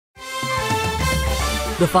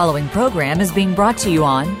The following program is being brought to you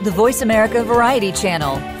on the Voice America Variety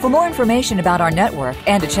Channel. For more information about our network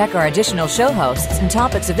and to check our additional show hosts and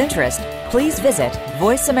topics of interest, please visit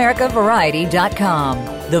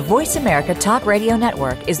voiceamericavariety.com. The Voice America Talk Radio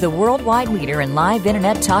Network is the worldwide leader in live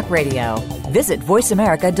Internet talk radio. Visit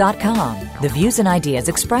voiceamerica.com. The views and ideas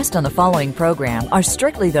expressed on the following program are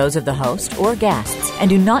strictly those of the host or guests and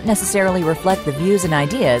do not necessarily reflect the views and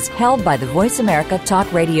ideas held by the Voice America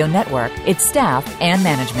Talk Radio Network, its staff, and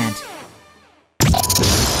management.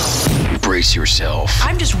 Brace yourself.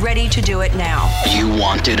 I'm just ready to do it now. You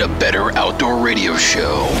wanted a better outdoor radio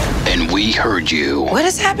show, and we heard you. What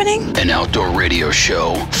is happening? An outdoor radio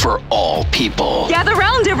show for all people. Gather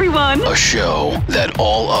round, everyone. A show that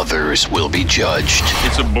all others will be judged.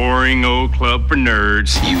 It's a boring old club for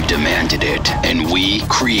nerds. You demanded it, and we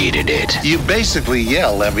created it. You basically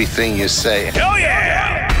yell everything you say. Oh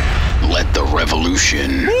yeah! Let the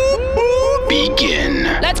revolution begin.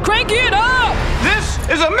 Let's crank it up! This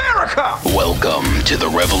is America! Welcome to the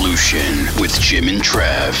revolution with Jim and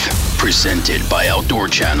Trav. Presented by Outdoor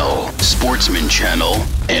Channel, Sportsman Channel,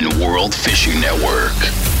 and World Fishing Network.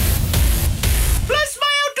 Plus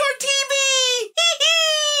my outdoor TV!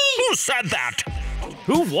 Who said that?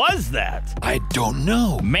 Who was that? I don't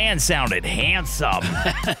know. Man sounded handsome.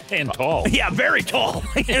 And tall. Yeah, very tall.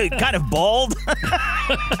 Kind of bald.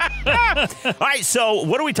 All right, so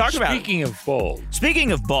what are we talking about? Speaking of bald.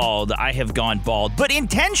 Speaking of bald, I have gone bald, but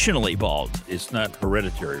intentionally bald. It's not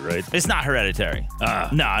hereditary, right? It's not hereditary.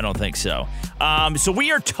 No, I don't think so. So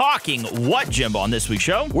we are talking what, Jimbo, on this week's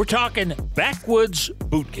show? We're talking backwoods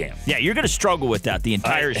boot camp. Yeah, you're going to struggle with that the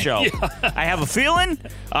entire show. Yeah. I have a feeling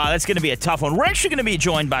that's going to be a tough one. We're actually going to be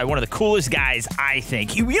joined by one of the coolest guys, I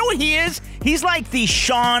think. You know what he is? He's like the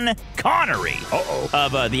Sean Connery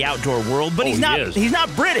of the outdoor world, but he's not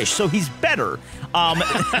British, so he's better.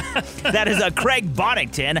 That is Craig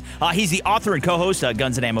Boddington. He's the author and co-host of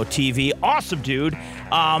Guns and Ammo TV. Awesome dude.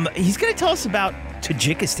 He's going to tell us about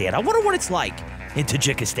Tajikistan. I wonder what it's like in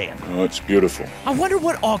Tajikistan. Oh, it's beautiful. I wonder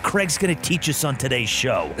what all Craig's going to teach us on today's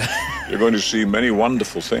show. You're going to see many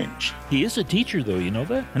wonderful things. He is a teacher, though. You know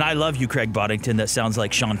that? And I love you, Craig Boddington. That sounds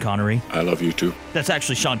like Sean Connery. I love you, too. That's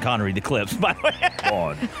actually Sean Connery, the clips, by the way.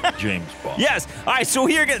 Bond. James Bond. Yes. All right, so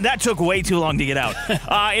that took way too long to get out.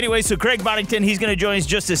 Anyway, so Craig Boddington, he's going to join us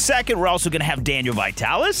just a second. We're also going to have Daniel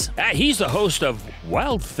Vitalis. He's the host of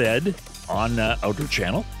Wild Fed on Outdoor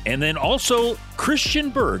Channel. And then also Christian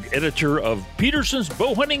Berg, editor of Peterson's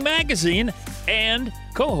Bow Hunting Magazine and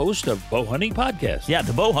co-host of Bow Hunting Podcast. Yeah,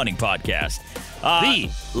 the Bow Hunting Podcast.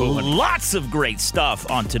 Lots of great stuff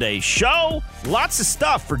on today's show. Lots of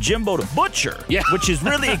stuff for Jimbo to butcher, which is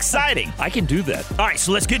really exciting. I can do that. All right,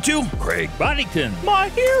 so let's get to Craig Boddington. My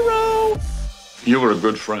hero. You were a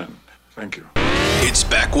good friend. Thank you. It's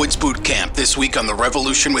Backwoods Boot Camp this week on The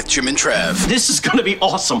Revolution with Jim and Trav. This is going to be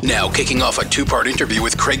awesome. Now kicking off a two-part interview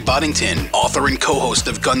with Craig Boddington, author and co-host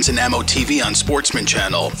of Guns and Ammo TV on Sportsman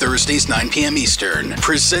Channel, Thursdays 9 p.m. Eastern.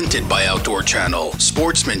 Presented by Outdoor Channel,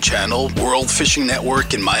 Sportsman Channel, World Fishing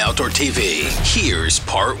Network, and My Outdoor TV. Here's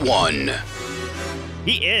part one.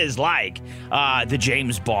 He is like the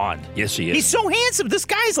James Bond. Yes, he is. He's so handsome. This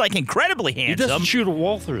guy's like incredibly handsome. He doesn't shoot a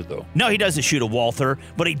Walther, though. No, he doesn't shoot a Walther,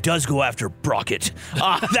 but he does go after Brockett.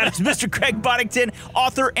 That is Mr. Craig Boddington,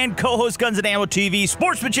 author and co-host Guns and Ammo TV,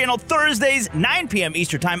 Sportsman Channel, Thursdays, 9 p.m.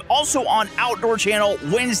 Eastern Time. Also on Outdoor Channel,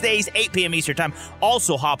 Wednesdays, 8 p.m. Eastern Time.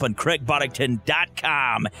 Also hop on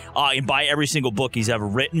CraigBoddington.com and buy every single book he's ever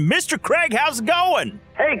written. Mr. Craig, how's it going?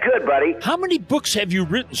 Hey, good, buddy. How many books have you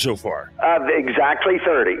written so far? Exactly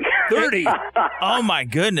 30. 30? Oh, my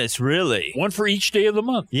goodness, really? One for each day of the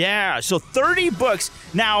month. Yeah, so 30 books.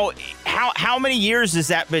 Now, how many years has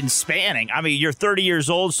that been spanning? I mean, you're 30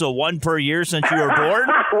 years old, so one per year since you were born?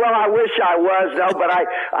 Well, I wish I was, no, but I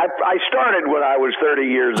started when I was 30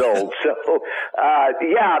 years old. So,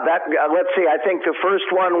 let's see, I think the first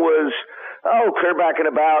one was, clear back in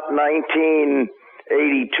about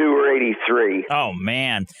 1982 or 83. Oh,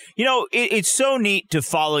 man. You know, it's so neat to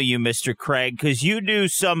follow you, Mr. Craig, because you do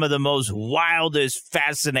some of the most wildest,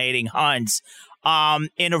 fascinating hunts.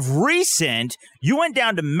 And of recent, you went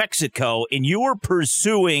down to Mexico and you were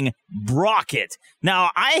pursuing Brockett.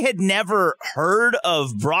 Now, I had never heard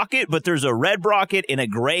of Brockett, but there's a red Brockett and a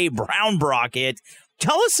gray-brown Brockett.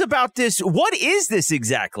 Tell us about this. What is this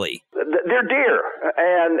exactly? They're deer,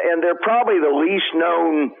 and they're probably the least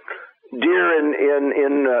known deer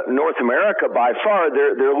in North America by far.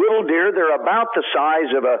 They're little deer. They're about the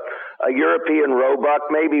size of a European roebuck,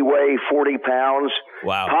 maybe weigh 40 pounds,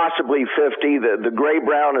 possibly 50. The gray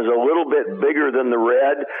brown is a little bit bigger than the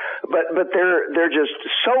red, but they're just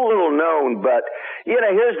so little known. But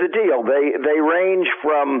here's the deal: they range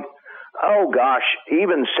from, oh gosh,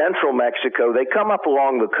 even central Mexico. They come up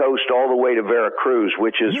along the coast all the way to Veracruz,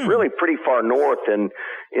 which is really pretty far north in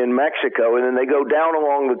Mexico, and then they go down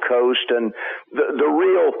along the coast, and the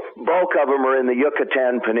real bulk of them are in the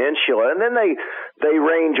Yucatan Peninsula, and then they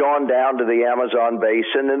range on down to the Amazon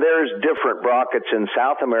basin, and there's different brockets in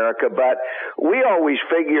South America, but we always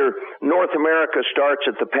figure North America starts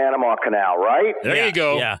at the Panama Canal, right? There you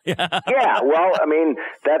go. Yeah. Yeah, well, I mean,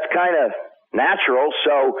 that's kind of natural.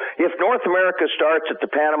 So if North America starts at the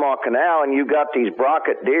Panama Canal and you got these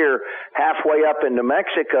brocket deer halfway up into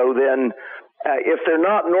Mexico, then if they're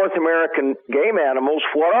not North American game animals,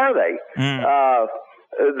 what are they?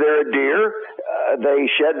 They're a deer. They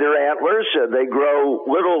shed their antlers. They grow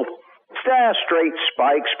little straight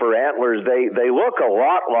spikes for antlers. They look a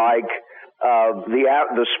lot like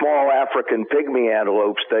the small African pygmy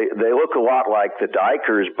antelopes. They look a lot like the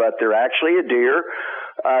dikers, but they're actually a deer.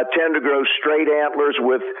 Tend to grow straight antlers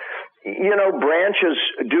with, branches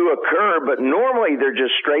do occur, but normally they're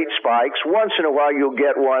just straight spikes. Once in a while you'll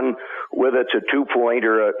get one with a 2-point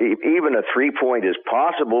or even a 3-point is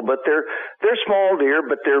possible, but they're small deer,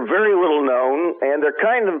 but they're very little known, and that's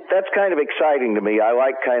kind of exciting to me. I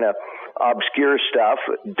like kind of obscure stuff.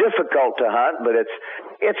 Difficult to hunt, but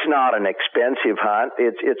it's not an expensive hunt.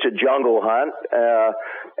 It's a jungle hunt,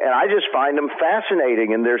 and I just find them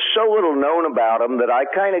fascinating, and there's so little known about them that I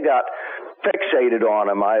kind of got fixated on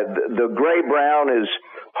them. The gray brown is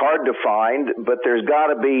hard to find, but there's got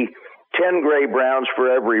to be 10 gray browns for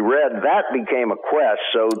every red. That became a quest.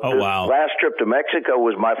 So last trip to Mexico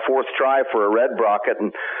was my 4th try for a red brocket,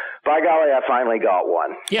 and by golly, I finally got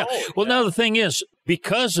one. Yeah. Well, now the thing is,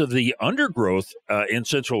 because of the undergrowth in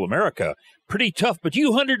Central America, pretty tough. But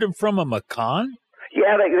you hunted them from a macan?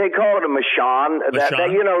 Yeah, they call it a machan.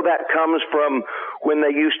 That comes from when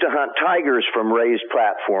they used to hunt tigers from raised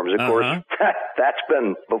platforms. Of course, that's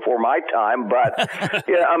been before my time. But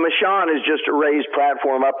a machan is just a raised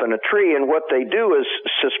platform up in a tree, and what they do is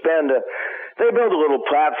they build a little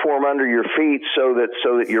platform under your feet so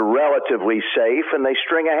that you're relatively safe, and they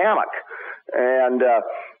string a hammock. And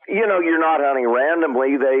you're not hunting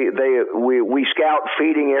randomly. We scout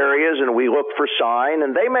feeding areas and we look for sign,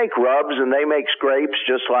 and they make rubs and they make scrapes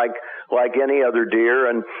just like any other deer.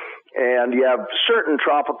 And you have certain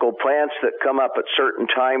tropical plants that come up at certain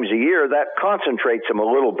times a year that concentrates them a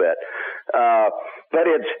little bit. But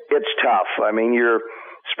it's tough. I mean, you're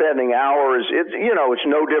spending hours. It's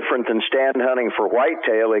no different than stand hunting for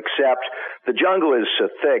whitetail, except the jungle is so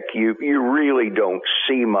thick you really don't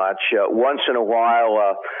see much. Once in a while,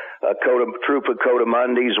 a troop of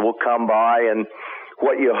coatimundis will come by, and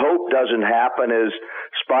what you hope doesn't happen is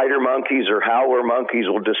spider monkeys or howler monkeys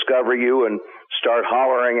will discover you and start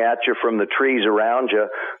hollering at you from the trees around you.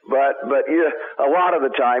 But a lot of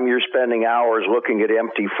the time you're spending hours looking at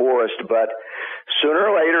empty forest, but sooner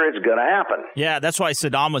or later it's going to happen. Yeah, that's why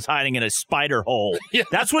Saddam was hiding in a spider hole.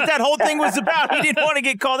 That's what that whole thing was about. He didn't want to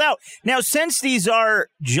get called out. Now, since these are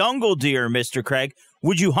jungle deer, Mr. Craig,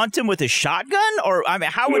 would you hunt them with a shotgun? Or, I mean,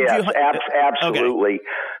 how would you hunt? Absolutely. Okay.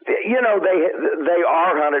 They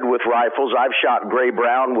are hunted with rifles. I've shot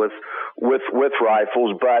gray-brown with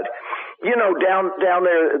rifles, but down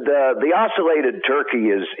there, the ocellated turkey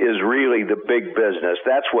is really the big business.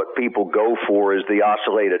 That's what people go for, is the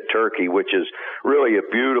ocellated turkey, which is really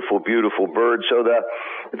a beautiful, beautiful bird. So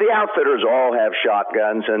the outfitters all have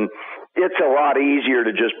shotguns, and it's a lot easier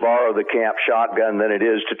to just borrow the camp shotgun than it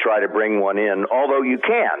is to try to bring one in, although you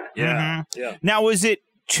can. Yeah. Yeah. Now, was it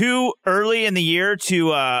too early in the year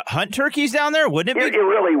to hunt turkeys down there? Wouldn't it be? It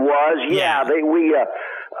really was. Yeah.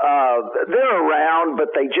 They're around, but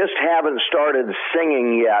they just haven't started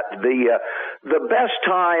singing yet. The best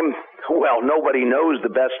time, well, nobody knows the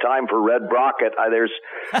best time for red brocket. There's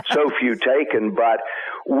so few taken, but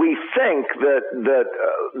we think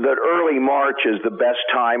that early March is the best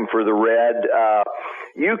time for the red.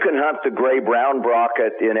 You can hunt the gray-brown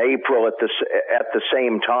brocket in April at the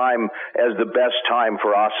same time as the best time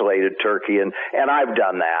for ocellated turkey, and I've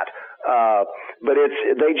done that. But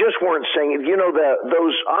they just weren't singing.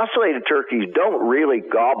 Those ocellated turkeys don't really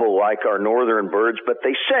gobble like our northern birds, but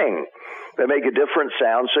they sing. They make a different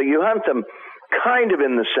sound, so you hunt them kind of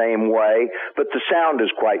in the same way, but the sound is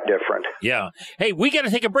quite different. Yeah. Hey, we got to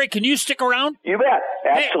take a break. Can you stick around? You bet.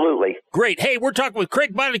 Absolutely. Hey, great. Hey, we're talking with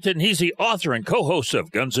Craig Boddington. He's the author and co-host of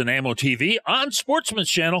Guns and Ammo TV on Sportsman's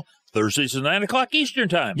Channel Thursdays at 9 o'clock Eastern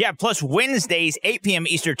Time. Yeah, plus Wednesdays, 8 p.m.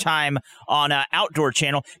 Eastern Time on Outdoor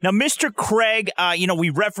Channel. Now, Mr. Craig, we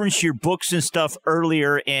referenced your books and stuff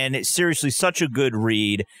earlier, and it's seriously such a good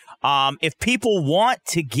read. If people want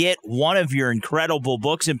to get one of your incredible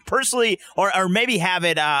books and personally, or maybe have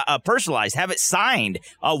it personalized, have it signed,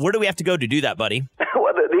 where do we have to go to do that, buddy?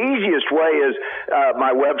 Well, the easiest way is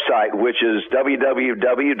my website, which is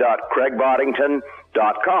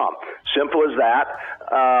www.craigbottington.com. Simple as that.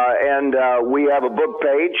 And we have a book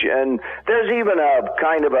page, and there's even a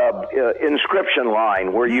kind of a inscription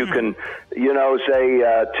line where you can, say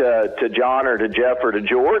to John or to Jeff or to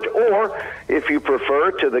George, or if you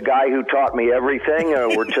prefer, to the guy who taught me everything,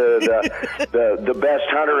 or to the best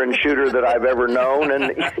hunter and shooter that I've ever known.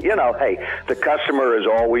 And hey, the customer is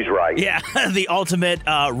always right. Yeah, the ultimate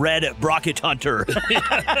red Brocket hunter.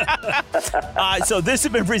 So this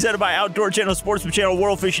has been presented by Outdoor Channel, Sportsman Channel,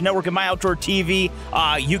 World Fishing Network, and My Outdoor TV.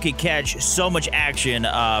 You can catch so much action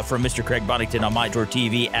from Mr. Craig Boddington on My Outdoor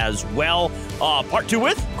TV as well. Part 2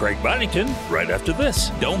 with Craig Boddington right after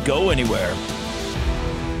this. Don't go anywhere.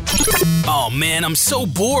 Oh man, I'm so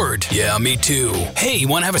bored. Yeah, me too. Hey, you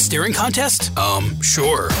want to have a staring contest?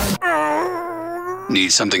 Sure.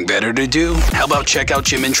 Need something better to do? How about check out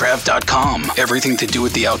jimandtrav.com? Everything to do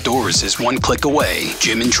with the outdoors is one click away.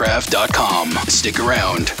 jimandtrav.com. Stick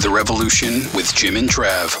around. The revolution with Jim and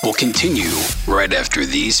Trav will continue right after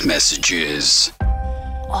these messages.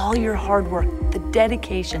 All your hard work, the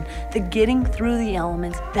dedication, the getting through the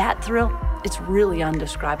elements, that thrill, it's really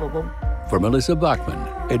indescribable. For Melissa Bachman,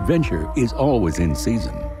 adventure is always in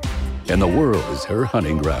season, and the world is her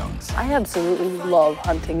hunting grounds. I absolutely love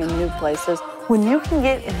hunting in new places. When you can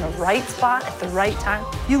get in the right spot at the right time,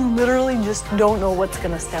 you literally just don't know what's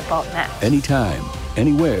going to step out next. Anytime,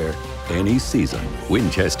 anywhere, any season.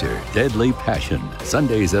 Winchester, Deadly Passion.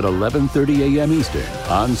 Sundays at 11:30 a.m. Eastern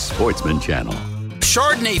on Sportsman Channel.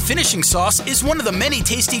 Chardonnay finishing sauce is one of the many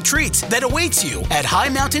tasty treats that awaits you at High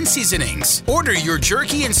Mountain Seasonings. Order your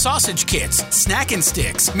jerky and sausage kits, snack and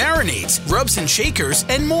sticks, marinades, rubs and shakers,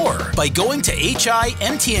 and more by going to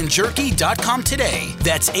HIMTNJerky.com today.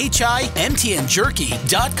 That's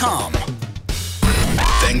HIMTNJerky.com.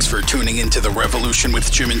 Thanks for tuning into The Revolution with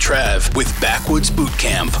Jim and Trav with Backwoods Boot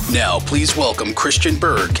Camp. Now, please welcome Christian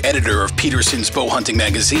Berg, editor of Peterson's Bow Hunting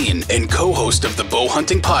Magazine and co-host of the Bow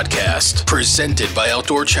Hunting Podcast, presented by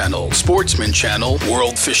Outdoor Channel, Sportsman Channel,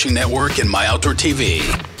 World Fishing Network, and My Outdoor TV.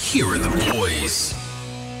 Here are the boys.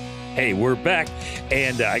 Hey, we're back,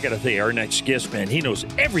 and I got to tell you, our next guest, man, he knows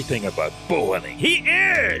everything about bow hunting. He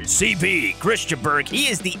is CB Christian Berg. He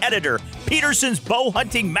is the editor, Peterson's Bow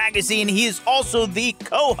Hunting Magazine. He is also the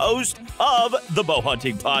co-host of the Bow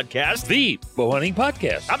Hunting Podcast. The Bow Hunting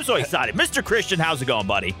Podcast. I'm so excited. Mr. Christian, how's it going,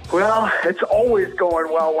 buddy? Well, it's always going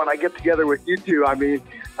well when I get together with you two. I mean,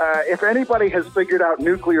 if anybody has figured out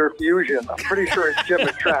nuclear fusion, I'm pretty sure it's Jim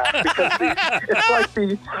and Trav, because it's like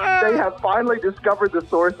they have finally discovered the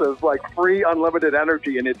source of like free unlimited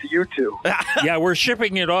energy, and it's you two. Yeah, we're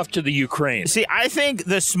shipping it off to the Ukraine. See, I think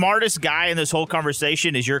the smartest guy in this whole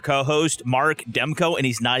conversation is your co-host, Mark Demko, and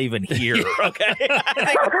he's not even here, okay?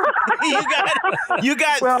 you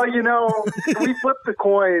got. Well, we flipped the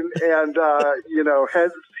coin, and,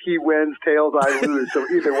 heads he wins, tails I lose. So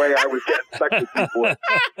either way, I was getting stuck with people.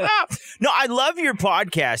 No, I love your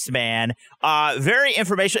podcast, man. Very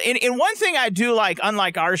informational. And one thing I do like,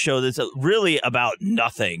 unlike our show, that's really about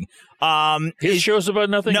nothing. His show's about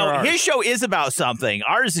nothing? No, his show is about something.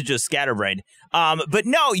 Ours is just scatterbrained. But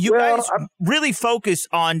no, you guys really focus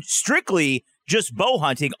on strictly just bow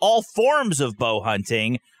hunting, all forms of bow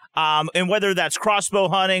hunting. And whether that's crossbow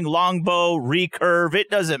hunting, longbow, recurve, it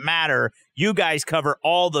doesn't matter. You guys cover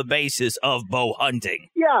all the bases of bow hunting.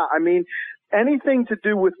 Yeah, I mean, anything to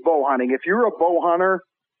do with bow hunting. If you're a bow hunter,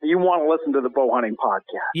 you want to listen to the Bow Hunting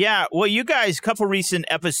Podcast. Yeah, well, you guys, a couple recent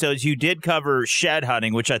episodes, you did cover shed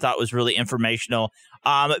hunting, which I thought was really informational.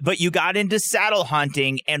 But you got into saddle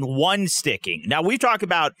hunting and one sticking. Now, we've talked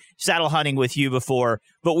about saddle hunting with you before,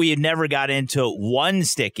 but we had never got into one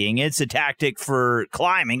sticking. It's a tactic for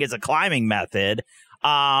climbing. It's a climbing method.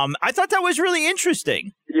 I thought that was really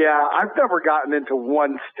interesting. Yeah, I've never gotten into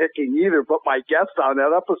one sticking either, but my guest on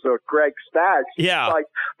that episode, Greg Staggs, he's like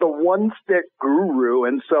the one stick guru.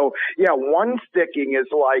 And so, yeah, one sticking is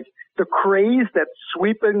like the craze that's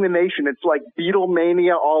sweeping the nation. It's like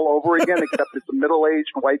Beatlemania all over again, except it's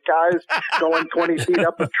middle-aged white guys going 20 feet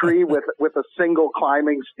up a tree with a single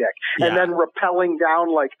climbing stick and then rappelling down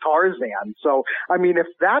like Tarzan. So, I mean, if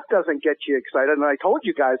that doesn't get you excited, and I told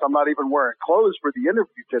you guys I'm not even wearing clothes for the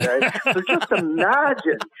interview today, so just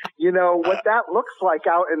imagine You know, what that looks like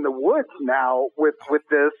out in the woods now with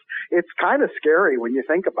this, it's kind of scary when you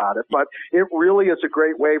think about it. But it really is a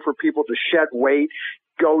great way for people to shed weight,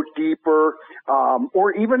 go deeper,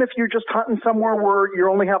 or even if you're just hunting somewhere where you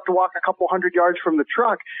only have to walk a couple hundred yards from the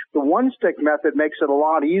truck, the one-stick method makes it a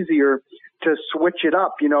lot easier to switch it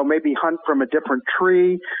up, you know, maybe hunt from a different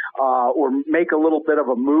tree, or make a little bit of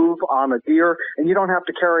a move on a deer, and you don't have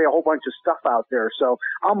to carry a whole bunch of stuff out there. So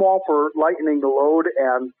I'm all for lightening the load,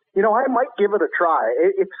 and, you know, I might give it a try.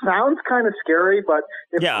 It sounds kind of scary, but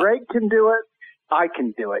if Greg can do it, I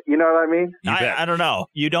can do it. You know what I mean? I don't know.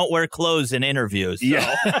 You don't wear clothes in interviews. So.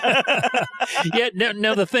 Yeah.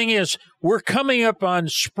 Now, the thing is, we're coming up on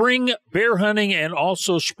spring bear hunting and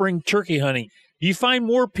also spring turkey hunting. Do you find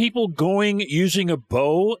more people using a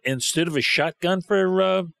bow instead of a shotgun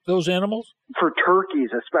for those animals? For turkeys,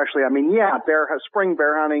 especially. I mean, spring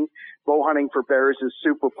bear hunting, bow hunting for bears is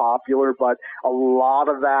super popular, but a lot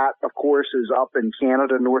of that, of course, is up in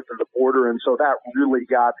Canada, north of the border, and so that really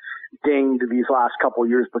got dinged these last couple of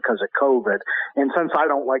years because of COVID. And since I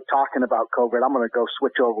don't like talking about COVID, I'm going to go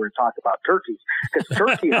switch over and talk about turkeys, because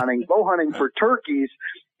turkey hunting, bow hunting for turkeys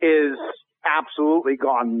is absolutely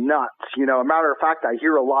gone nuts. You know, a matter of fact, I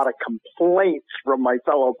hear a lot of complaints from my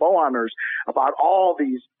fellow bow hunters about all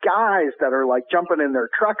these guys that are like jumping in their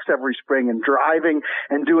trucks every spring and driving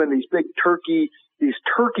and doing these big turkey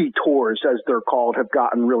tours, as they're called, have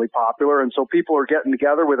gotten really popular. And so people are getting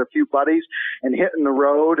together with a few buddies and hitting the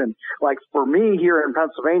road. And like for me here in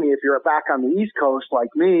Pennsylvania, if you're back on the East Coast like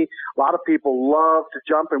me, a lot of people love to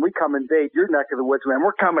jump, and we come invade your neck of the woods, man.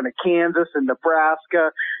 We're coming to Kansas and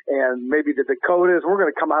Nebraska and maybe the Dakotas. We're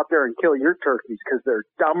going to come out there and kill your turkeys because they're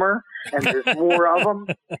dumber and there's more of them.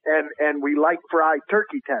 And we like fried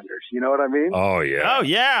turkey tenders. You know what I mean? Oh, yeah. Oh,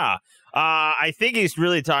 yeah. I think he's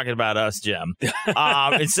really talking about us, Jim.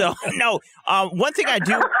 And so, no, one thing I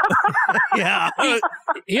do. Yeah.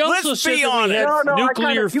 He also said that we had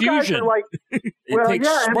nuclear fusion. It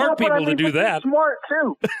takes smart people to do that. Smart,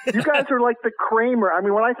 too. You guys are like the Kramer. I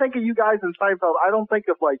mean, when I think of you guys in Seinfeld, I don't think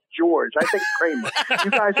of like George. I think Kramer.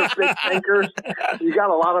 You guys are big thinkers. You got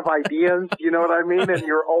a lot of ideas. You know what I mean? And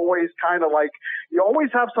you're always kind of like, you always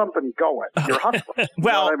have something going. You're hustling.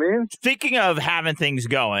 Well, you know what I mean? Speaking of having things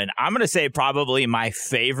going, I'm going to say probably my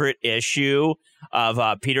favorite issue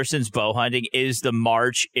of Peterson's bow hunting is the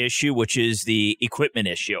March issue, which is the equipment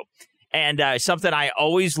issue. And something I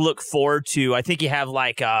always look forward to. I think you have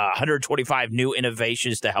like 125 new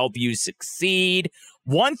innovations to help you succeed.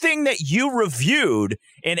 One thing that you reviewed,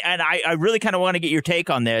 and I really kind of want to get your take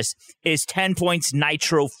on this, is 10 Points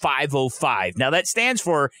Nitro 505. Now, that stands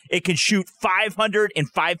for it can shoot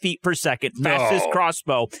 505 feet per second, fastest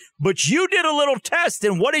crossbow. But you did a little test,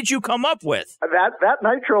 and what did you come up with? That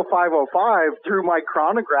Nitro 505, through my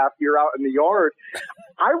chronograph here out in the yard,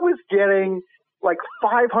 I was getting like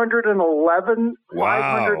 511,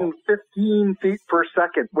 515 feet per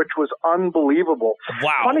second, which was unbelievable.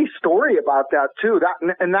 Wow. Funny story about that, too.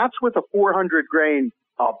 And that's with a 400 grain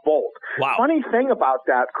bolt. Wow. Funny thing about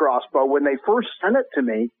that crossbow, when they first sent it to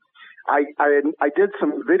me, I did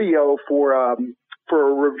some video for a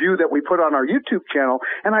review that we put on our YouTube channel,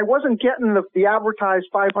 and I wasn't getting the advertised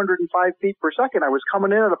 505 feet per second. I was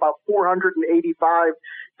coming in at about 485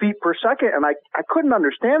 feet per second, and I couldn't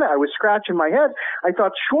understand it. I was scratching my head. I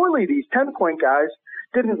thought, surely these 10-point guys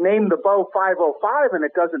didn't name the bow 505 and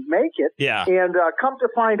it doesn't make it. Yeah. And come to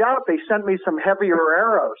find out, they sent me some heavier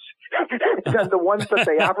arrows than the ones that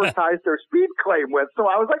they advertised their speed claim with. So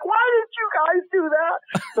I was like, why did you guys do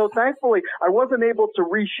that? So thankfully, I wasn't able to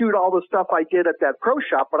reshoot all the stuff I did at that pro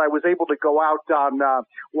shop, but I was able to go out on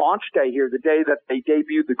launch day here, the day that they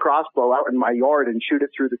debuted the crossbow, out in my yard and shoot it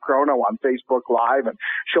through the chrono on Facebook Live and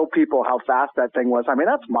show people how fast that thing was. I mean,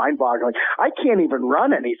 that's mind-boggling. I can't even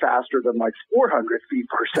run any faster than like 400 feet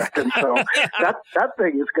per second, so that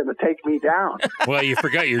thing is going to take me down. Well, you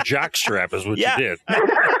forgot your jock strap is what you did.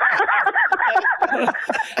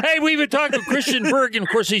 Hey, we've been talking to Christian Berg, and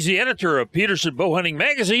of course he's the editor of Peterson Bow Hunting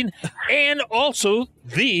Magazine and also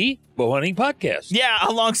the Bow Hunting Podcast. Yeah,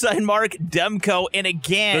 alongside Mark Demko, and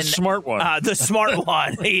again, the smart one. The smart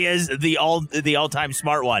one. He is the all-time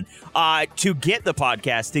smart one. To get the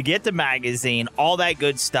podcast, to get the magazine, all that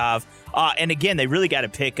good stuff. And again, they really got to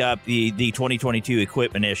pick up the 2022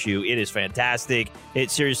 equipment issue. It is fantastic.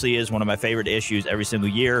 It seriously is one of my favorite issues every single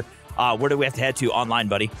year. where do we have to head to online,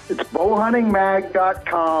 buddy? It's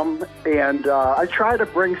bowhuntingmag.com, and I try to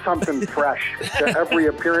bring something fresh to every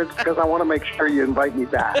appearance because I want to make sure you invite me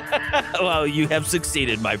back. Well, you have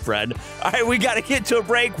succeeded, my friend. All right, we got to get to a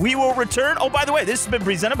break. We will return. Oh, by the way, this has been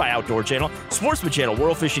presented by Outdoor Channel, Sportsman Channel,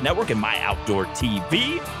 World Fishing Network, and My Outdoor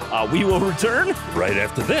TV. We will return right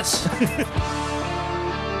after this.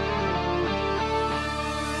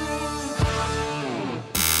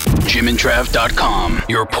 JimandTrav.com,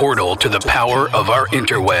 your portal to the power of our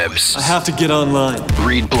interwebs. I have to get online.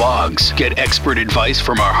 Read blogs, get expert advice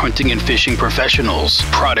from our hunting and fishing professionals,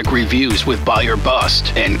 product reviews with Buy or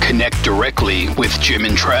Bust, and connect directly with Jim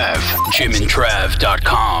and Trav.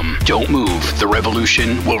 JimandTrav.com. Don't move. The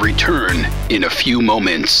revolution will return in a few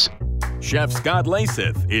moments. Chef Scott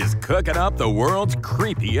Lasith is cooking up the world's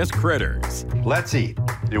creepiest critters. Let's eat.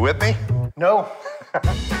 You with me? No.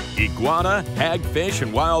 Iguana, hagfish,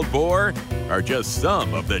 and wild boar are just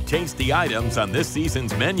some of the tasty items on this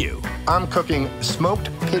season's menu. I'm cooking smoked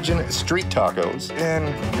pigeon street tacos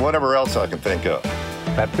and whatever else I can think of.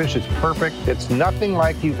 That fish is perfect. It's nothing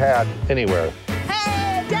like you've had anywhere.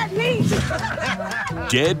 Hey, dead meat!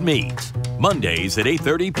 Dead Meat, Mondays at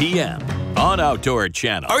 8:30 p.m. on Outdoor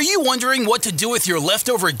Channel. Are you wondering what to do with your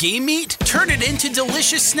leftover game meat? Turn it into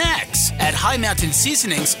delicious snacks. At High Mountain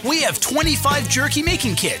Seasonings, we have 25 jerky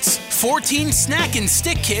making kits, 14 snack and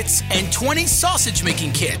stick kits, and 20 sausage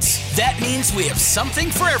making kits. That means we have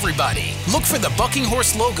something for everybody. Look for the Bucking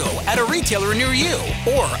Horse logo at a retailer near you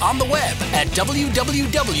or on the web at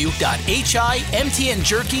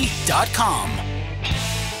www.himtnjerky.com.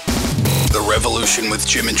 The revolution with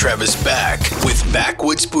Jim and Trav is back with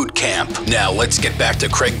Backwoods Boot Camp. Now let's get back to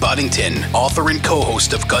Craig Boddington, author and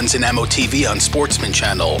co-host of Guns and Ammo TV on Sportsman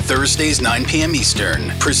Channel, Thursdays 9 p.m.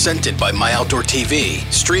 Eastern. Presented by My Outdoor TV.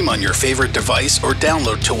 Stream on your favorite device or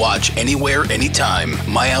download to watch anywhere, anytime.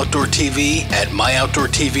 My Outdoor TV at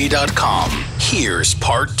myoutdoortv.com. Here's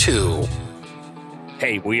part 2.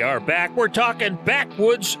 Hey, we are back. We're talking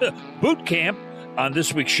Backwoods Boot Camp on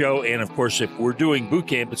this week's show, and of course, if we're doing boot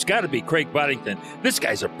camp, it's got to be Craig Boddington. This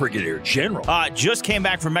guy's a brigadier general. Just came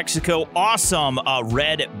back from Mexico. Awesome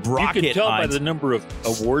red rocket. You can tell by the number of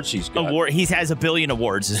awards he's got. He has 1 billion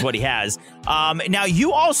awards is what he has. Now,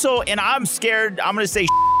 you also, and I'm scared, I'm going to say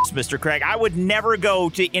Mr. Craig, I would never go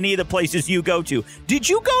to any of the places you go to. Did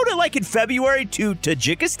you go to, like, in February to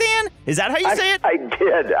Tajikistan? Is that how you say it? I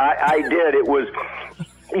did. I did. It was...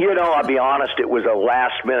 You know, I'll be honest, it was a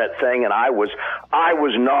last-minute thing, and I was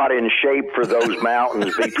not in shape for those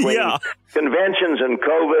mountains between conventions and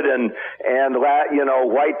COVID and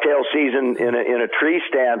whitetail season in a tree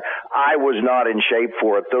stand. I was not in shape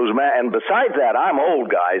for it. And besides that, I'm old,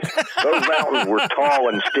 guys. Those mountains were tall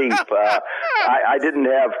and steep. I didn't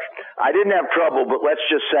have trouble, but let's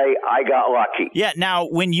just say I got lucky. Yeah. Now,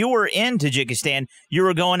 when you were in Tajikistan, you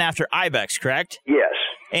were going after ibex, correct? Yes.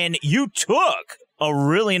 And you took a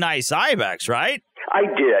really nice ibex, right? I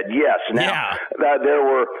did, yes. Now, there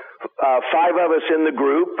were 5 of us in the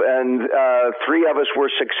group, and 3 of us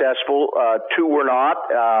were successful. 2 were not.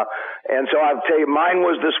 And so I'll tell you, mine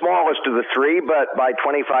was the smallest of the 3, but by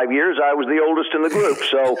 25 years, I was the oldest in the group.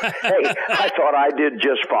 So, hey, I thought I did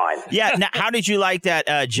just fine. Yeah. Now, how did you like that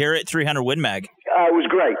Jarrett 300 Win Mag? It was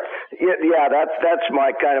great. Yeah, that's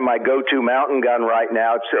my go-to mountain gun right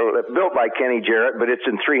now. It's built by Kenny Jarrett, but it's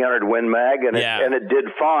in 300 Win Mag, and it did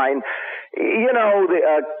fine. You know,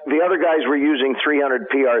 the other guys were using 300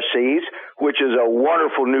 PRCs, which is a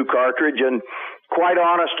wonderful new cartridge, and quite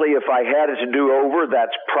honestly, if I had it to do over,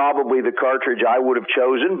 that's probably the cartridge I would have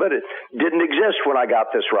chosen, but it didn't exist when I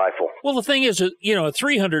got this rifle. Well, the thing is, a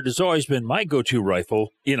 300 has always been my go-to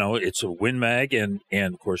rifle. You know, it's a Win Mag, and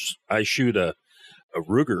of course, I shoot a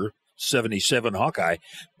Ruger 77 Hawkeye,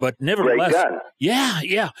 but nevertheless, great gun.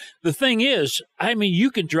 Yeah. The thing is, I mean, you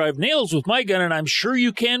can drive nails with my gun, and I'm sure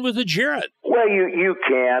you can with a Jarrett. Well, you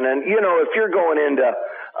can, and if you're going into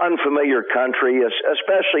unfamiliar country,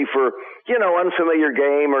 especially for unfamiliar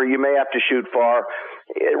game, or you may have to shoot far,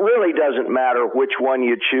 it really doesn't matter which one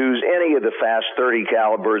you choose. Any of the fast 30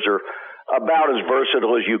 calibers are about as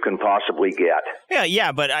versatile as you can possibly get.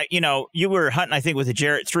 Yeah, but you were hunting, I think, with a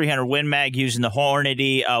Jarrett 300 Win Mag using the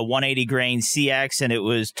Hornady 180 grain CX, and it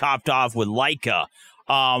was topped off with Leica.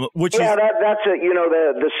 That's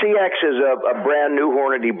the CX is a brand new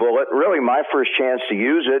Hornady bullet. Really, my first chance to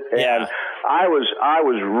use it, and I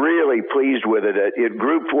was really pleased with it. It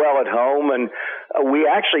grouped well at home, and we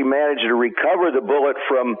actually managed to recover the bullet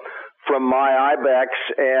from my ibex,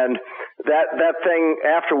 and that thing,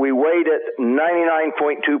 after we weighed it,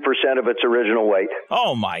 99.2% of its original weight.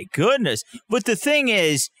 Oh my goodness! But the thing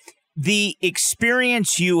is, the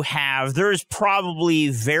experience you have, there's probably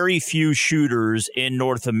very few shooters in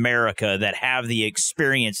North America that have the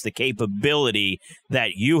experience, the capability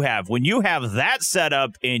that you have. When you have that set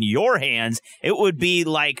up in your hands, it would be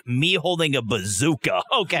like me holding a bazooka,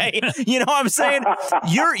 okay? You know what I'm saying?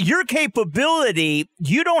 Your capability,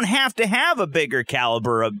 you don't have to have a bigger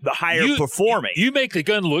caliber, a higher performing. You make the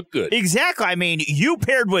gun look good. Exactly. I mean, you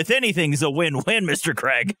paired with anything is a win-win, Mr.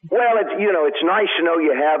 Craig. Well, it's nice to know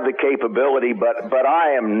you have the capability, but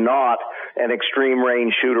I am not an extreme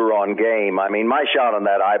range shooter on game. I mean, my shot on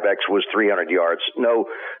that Ibex was 300 yards. No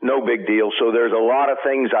big deal. So there's a lot of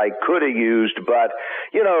things I could have used, but,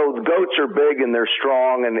 the goats are big and they're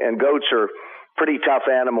strong, and goats are pretty tough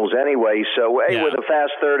animals anyway. So, with a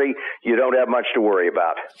fast 30, you don't have much to worry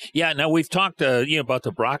about. Yeah, now we've talked about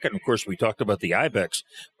the Brocket, and of course we talked about the Ibex,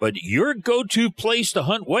 but your go-to place to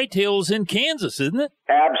hunt whitetails in Kansas, isn't it?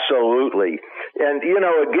 Absolutely. And,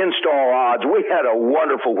 against all odds, we had a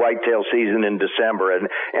wonderful whitetail season in December, and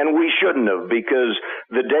we shouldn't have, because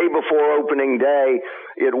the day before opening day,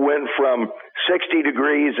 it went from 60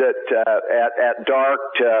 degrees at dark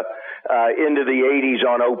to into the 80s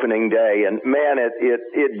on opening day. And, man,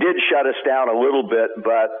 it did shut us down a little bit,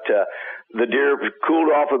 but the deer cooled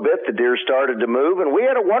off a bit, the deer started to move, and we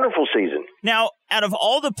had a wonderful season. Now, out of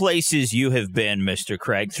all the places you have been, Mr.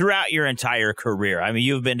 Craig, throughout your entire career, I mean,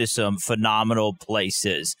 you've been to some phenomenal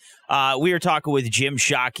places. We were talking with Jim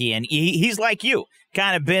Shockey, and he's like you,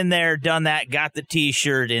 kind of been there, done that, got the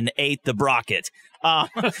T-shirt, and ate the brocket.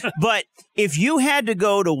 But if you had to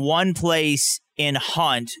go to one place and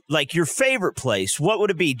hunt, like your favorite place, what would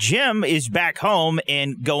it be? Jim is back home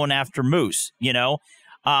and going after moose, You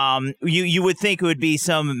would think it would be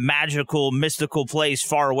some magical, mystical place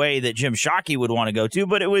far away that Jim Shockey would want to go to,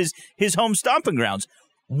 but it was his home stomping grounds.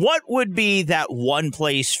 What would be that one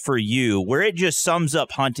place for you where it just sums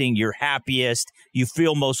up hunting, you're happiest, you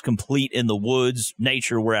feel most complete in the woods,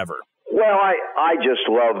 nature, wherever? Well, I just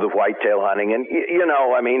love the whitetail hunting. And,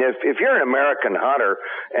 if you're an American hunter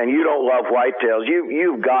and you don't love whitetails,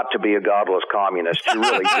 you've got to be a godless communist. You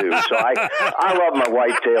really do. So I love my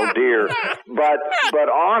whitetail deer. But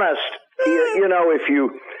honest, if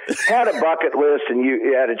you had a bucket list and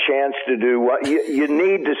you had a chance to do what, you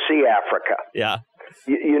need to see Africa. Yeah.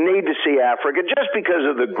 You need to see Africa just because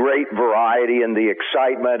of the great variety and the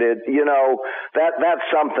excitement. That's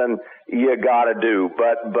something you got to do.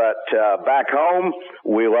 But back home,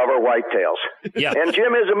 we love our whitetails. Yeah. And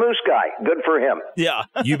Jim is a moose guy. Good for him. Yeah.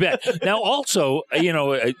 You bet. Now, also,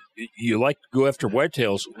 you like to go after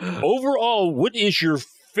whitetails. Overall, what is your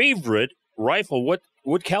favorite rifle? What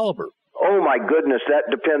caliber? Oh, my goodness, that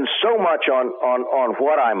depends so much on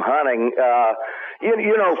what I'm hunting.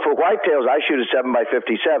 For whitetails, I shoot a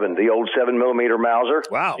 7x57, the old 7mm Mauser.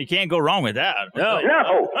 Wow. You can't go wrong with that. No,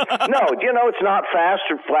 it's not fast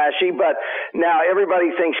or flashy, but now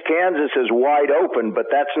everybody thinks Kansas is wide open, but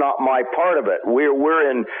that's not my part of it.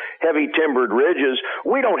 We're in heavy timbered ridges.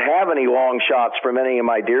 We don't have any long shots from any of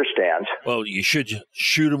my deer stands. Well, you should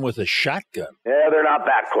shoot them with a shotgun. Yeah, they're not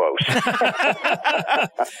that close.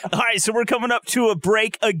 All right, so we're coming up to a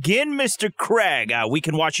break again, Mr. Craig. We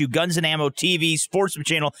can watch you Guns and Ammo TV, Sportsman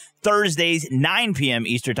Channel, Thursdays, 9 p.m.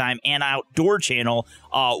 Eastern Time, and Outdoor Channel,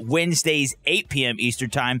 Wednesdays, 8 p.m. Eastern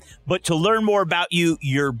Time. But to learn more about you,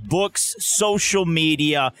 your books, social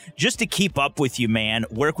media, just to keep up with you, man,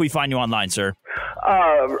 where can we find you online, sir?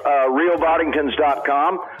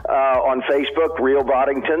 RealBoddingtons.com, on Facebook, Real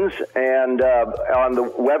Boddingtons, and on the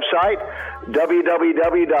website,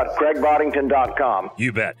 www.craigboddington.com.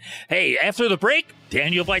 You bet. Hey, after the break,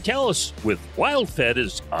 Daniel Vitalis with Wild Fed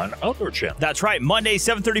is on Outdoor Channel. That's right, Monday,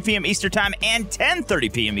 7:30 p.m. Eastern Time and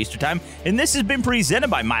 10:30 p.m. Eastern Time. And this has been presented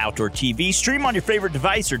by My Outdoor TV. Stream on your favorite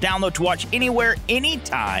device or download to watch anywhere,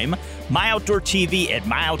 anytime. My Outdoor TV at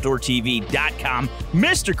myoutdoortv.com.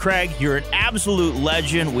 Mr. Craig, you're an absolute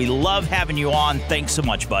legend. We love having you on. Thanks so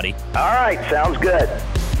much, buddy. All right, sounds good.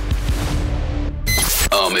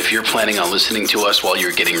 If you're planning on listening to us while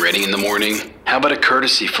you're getting ready in the morning, how about a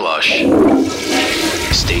courtesy flush?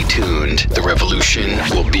 Stay tuned. The revolution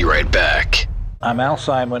will be right back. I'm Al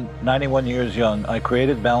Simon, 91 years young. I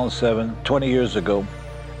created Balance 7 20 years ago.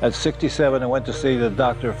 At 67, I went to see the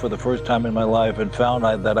doctor for the first time in my life and found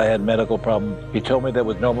that I had medical problems. He told me that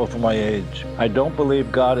was normal for my age. I don't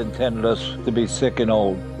believe God intended us to be sick and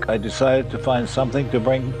old. I decided to find something to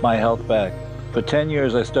bring my health back. For 10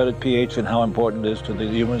 years, I studied pH and how important it is to the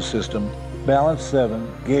human system. Balance 7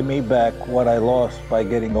 gave me back what I lost by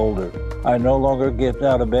getting older. I no longer get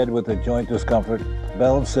out of bed with a joint discomfort.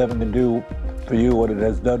 Balance 7 can do for you what it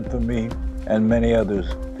has done for me and many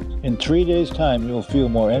others. In 3 days' time, you'll feel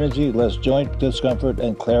more energy, less joint discomfort,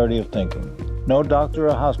 and clarity of thinking. No doctor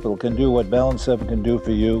or hospital can do what Balance 7 can do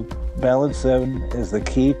for you. Balance 7 is the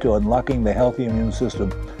key to unlocking the healthy immune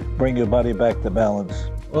system. Bring your body back to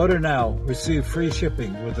balance. Order now. Receive free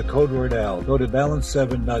shipping with the code word AL. Go to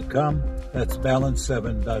balance7.com. That's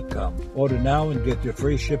balance7.com. Order now and get your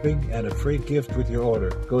free shipping and a free gift with your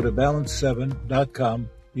order. Go to balance7.com.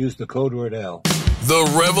 Use the code word AL. The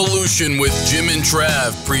Revolution with Jim and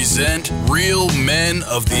Trav present Real Men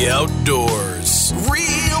of the Outdoors.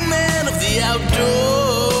 Real Men of the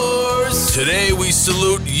Outdoors. Today we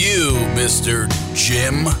salute you, Mr.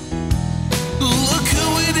 Jim. Look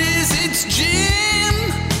who it is, it's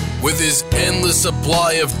Jim! With his endless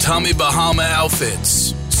supply of Tommy Bahama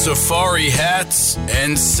outfits, safari hats,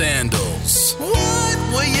 and sandals. What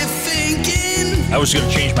were you thinking? I was going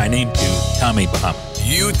to change my name to Tommy Bahama.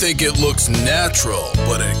 You think it looks natural,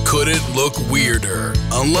 but it couldn't look weirder.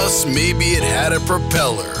 Unless maybe it had a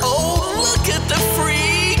propeller. Oh, look at the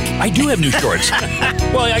freak! I do have new shorts.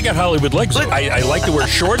 Well, I got Hollywood legs. I like to wear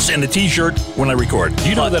shorts and a t-shirt when I record. Do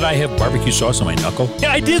you know that I have barbecue sauce on my knuckle?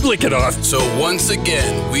 Yeah, I did lick it off. So once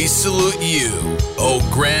again, we salute you, oh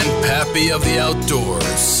grandpappy of the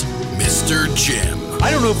outdoors, Mr. Jim. I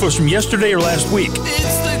don't know if it was from yesterday or last week.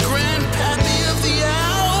 It's the grandpappy of the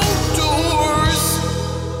outdoors.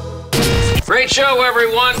 Great show,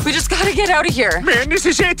 everyone. We just gotta get out of here. Man, this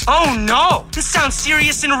is it. Oh, no. This sounds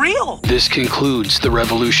serious and real. This concludes The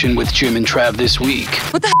Revolution with Jim and Trav this week.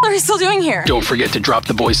 What the hell are we still doing here? Don't forget to drop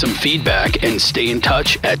the boys some feedback and stay in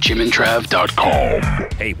touch at jimandtrav.com.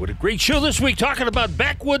 Hey, what a great show this week talking about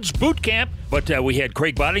Backwoods Boot Camp. But we had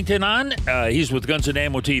Craig Boddington on. He's with Guns and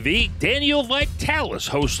Ammo TV. Daniel Vitalis,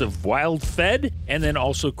 host of Wild Fed. And then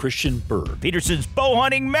also Christian Berg. Peterson's Bow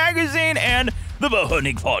Hunting Magazine and the Bow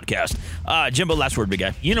Hunting Podcast. Jimbo, last word, big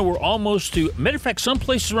guy. You know, we're almost to... Matter of fact, some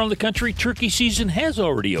places around the country, turkey season has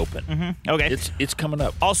already opened. Mm-hmm. Okay. It's coming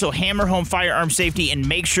up. Also, hammer home firearm safety, and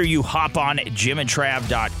make sure you hop on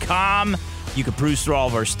jimandtrav.com. You can peruse through all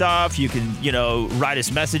of our stuff. You can, write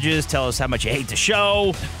us messages, tell us how much you hate the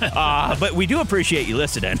show. But we do appreciate you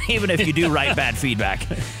listening, even if you do write bad feedback.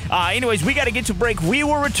 Anyways, we got to get to break. We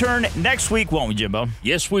will return next week, won't we, Jimbo?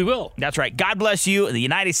 Yes, we will. That's right. God bless you in the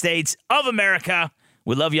United States of America.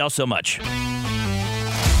 We love y'all so much.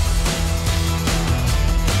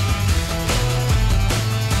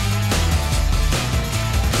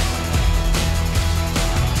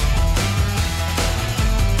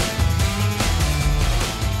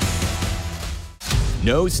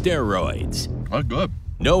 No steroids. Oh, good.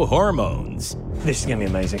 No hormones. This is going to be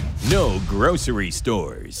amazing. No grocery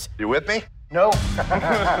stores. You with me? No.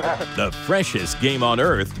 The freshest game on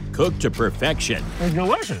earth, cooked to perfection. It's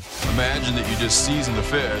delicious. Imagine that you just season the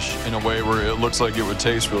fish in a way where it looks like it would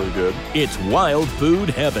taste really good. It's wild food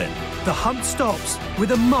heaven. The hunt stops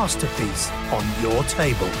with a masterpiece on your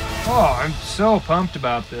table. Oh, I'm so pumped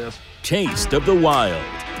about this. Taste of the Wild.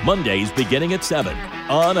 Mondays beginning at 7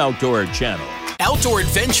 on Outdoor Channel. Outdoor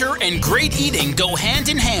adventure and great eating go hand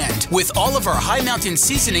in hand with all of our High Mountain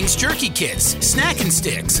Seasonings jerky kits, snack and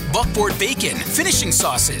sticks, buckboard bacon, finishing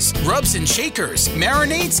sauces, rubs and shakers,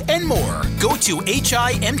 marinades, and more. Go to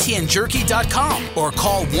himtnjerky.com or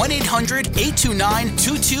call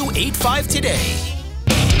 1-800-829-2285 today.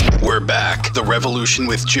 We're back. The Revolution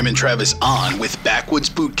with Jim and Trav is on with Backwoods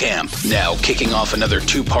Boot Camp. Now kicking off another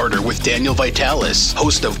two-parter with Daniel Vitalis,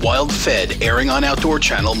 host of Wild Fed, airing on Outdoor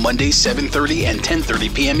Channel Mondays 7:30 and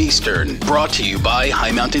 10:30 p.m. Eastern. Brought to you by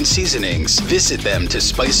High Mountain Seasonings. Visit them to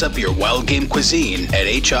spice up your wild game cuisine at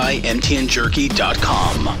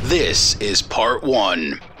himtnjerky.com. This is part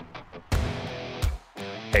 1.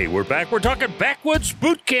 Hey, we're back. We're talking Backwoods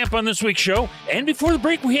Boot Camp on this week's show. And before the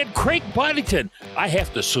break, we had Craig Boddington. I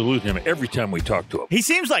have to salute him every time we talk to him. He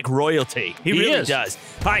seems like royalty. He really does.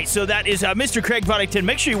 All right, so that is Mr. Craig Boddington.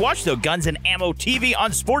 Make sure you watch, though, Guns and Ammo TV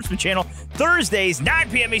on Sportsman Channel, Thursdays, 9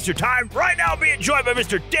 p.m. Eastern Time. Right now, being joined by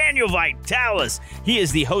Mr. Daniel Vitalis. He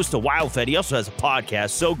is the host of Wild Fed. He also has a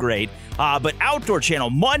podcast, so great. But Outdoor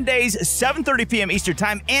Channel, Mondays, 7:30 p.m. Eastern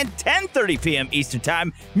Time and 10:30 p.m. Eastern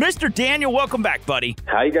Time. Mr. Daniel, welcome back, buddy.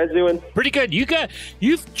 How you guys doing? Pretty good.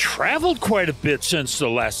 You've traveled quite a bit since the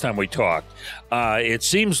last time we talked. It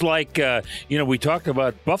seems like, we talked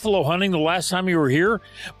about buffalo hunting the last time you were here,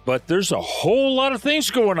 but there's a whole lot of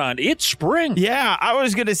things going on. It's spring. Yeah, I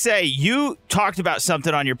was going to say, you talked about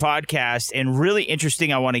something on your podcast, and really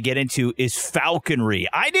interesting I want to get into is falconry.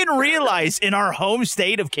 I didn't realize in our home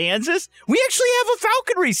state of Kansas, we actually have a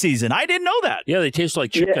falconry season. I didn't know that. Yeah, they taste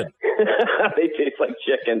like chicken. Yeah. They taste like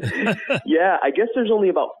chicken. Yeah, I guess there's only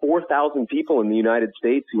about 4,000 people in the United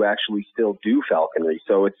States who actually still do falconry.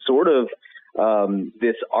 So it's sort of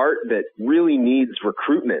this art that really needs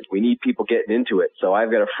recruitment. We need people getting into it. So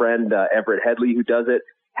I've got a friend, Everett Headley, who does it,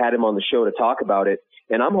 had him on the show to talk about it.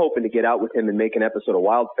 And I'm hoping to get out with him and make an episode of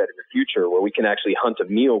Wild Fed in the future where we can actually hunt a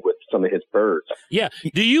meal with some of his birds. Yeah.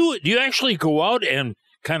 Do you actually go out and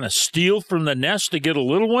kind of steal from the nest to get a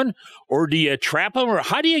little one, or do you trap them, or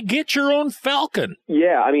how do you get your own falcon?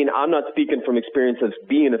 Yeah, I mean, I'm not speaking from experience of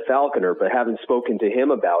being a falconer, but having spoken to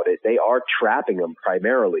him about it, they are trapping them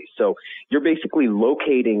primarily. So you're basically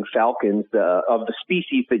locating falcons of the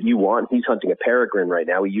species that you want. He's hunting a peregrine right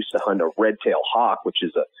now. He used to hunt a red-tailed hawk, which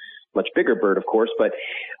is a much bigger bird, of course, but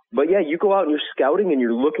yeah, you go out and you're scouting and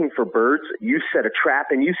you're looking for birds. You set a trap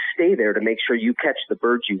and you stay there to make sure you catch the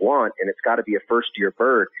birds you want, and it's got to be a first-year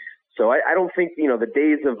bird. So I don't think, the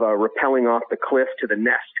days of rappelling off the cliff to the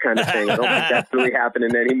nest kind of thing, I don't think that's really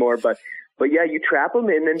happening anymore. But yeah, you trap them,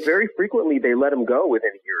 and then very frequently they let them go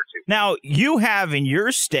within a year or two. Now, you have in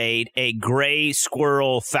your state a gray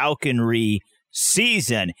squirrel falconry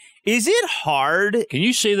season. Is it hard? Can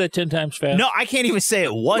you say that 10 times fast? No, I can't even say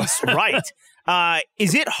it once right.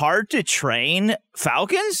 Is it hard to train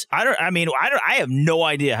falcons? I have no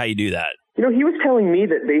idea how you do that. He was telling me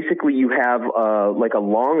that basically you have like a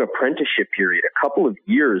long apprenticeship period, a couple of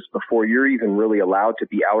years before you're even really allowed to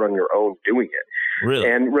be out on your own doing it. Really?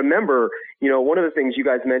 And remember, one of the things you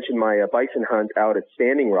guys mentioned, my bison hunt out at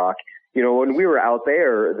Standing Rock, when we were out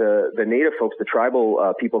there, the native folks, the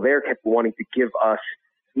tribal people there kept wanting to give us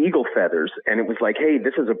eagle feathers. And it was like, hey,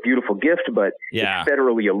 this is a beautiful gift, but it's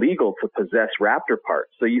federally illegal to possess raptor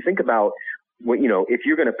parts. So you think about, if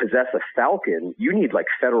you're going to possess a falcon, you need like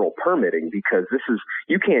federal permitting, because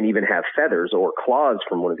you can't even have feathers or claws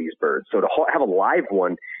from one of these birds. So to have a live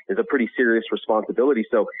one is a pretty serious responsibility.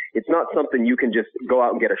 So it's not something you can just go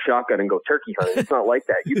out and get a shotgun and go turkey hunting. It's not like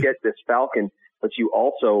that. You get this falcon, but you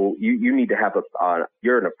also, you need to have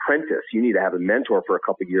you're an apprentice. You need to have a mentor for a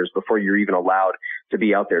couple of years before you're even allowed to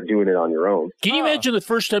be out there doing it on your own. Can you imagine the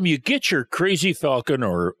first time you get your crazy falcon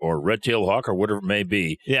or red-tailed hawk or whatever it may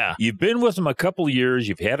be? Yeah. You've been with them a couple of years.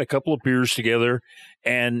 You've had a couple of beers together.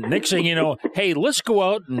 And next thing you know, hey, let's go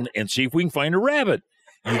out and see if we can find a rabbit.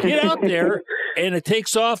 You get out there and it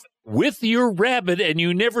takes off with your rabbit and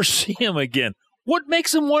you never see him again. What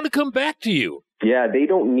makes them want to come back to you? Yeah, they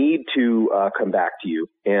don't need to come back to you.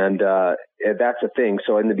 And that's the thing.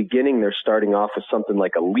 So in the beginning, they're starting off with something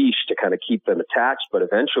like a leash to kind of keep them attached. But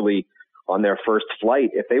eventually, on their first flight,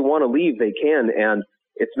 if they want to leave, they can. And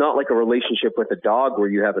it's not like a relationship with a dog where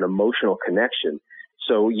you have an emotional connection.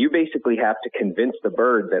 So you basically have to convince the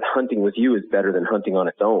bird that hunting with you is better than hunting on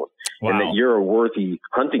its own. Wow. And that you're a worthy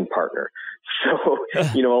hunting partner. So,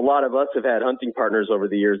 a lot of us have had hunting partners over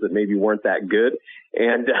the years that maybe weren't that good.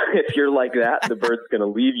 And if you're like that, the bird's going to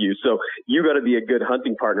leave you. So you got to be a good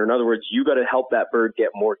hunting partner. In other words, you got to help that bird get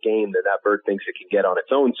more game than that bird thinks it can get on its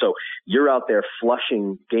own. So you're out there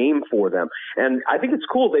flushing game for them. And I think it's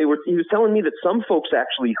cool. He was telling me that some folks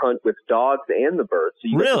actually hunt with dogs and the birds. So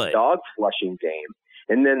you get the dog flushing game.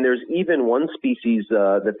 And then there's even one species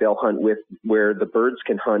that they'll hunt with where the birds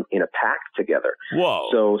can hunt in a pack together. Whoa.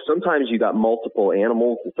 So sometimes you got multiple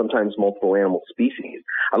animals and sometimes multiple animal species.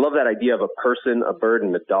 I love that idea of a person, a bird,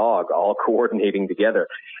 and a dog all coordinating together.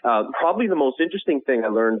 Probably the most interesting thing I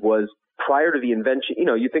learned was prior to the invention,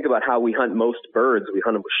 you think about how we hunt most birds, we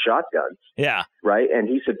hunt them with shotguns. Yeah. Right? And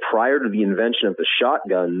he said prior to the invention of the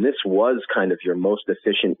shotgun, this was kind of your most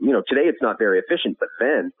efficient. Today it's not very efficient, but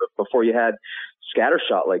then, before you had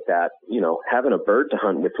scattershot like that, having a bird to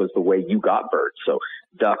hunt with was the way you got birds. So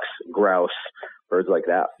ducks, grouse, birds like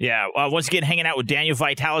that. Yeah. Once again, hanging out with Daniel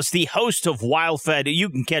Vitalis, the host of Wild Fed. You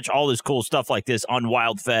can catch all this cool stuff like this on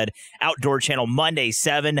Wild Fed Outdoor Channel Monday,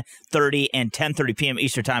 7:30 and 10:30 p.m.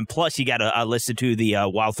 Eastern Time. Plus, you got to listen to the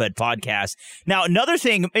Wild Fed podcast. Now, another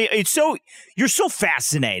thing, you're so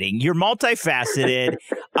fascinating. You're multifaceted.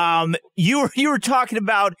 You were talking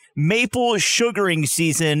about maple sugaring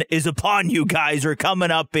season is upon you guys, or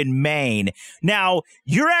coming up in Maine. Now,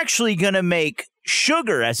 you're actually going to make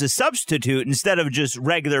sugar as a substitute instead of just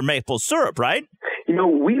regular maple syrup, right?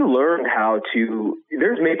 We learned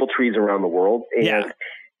there's maple trees around the world, and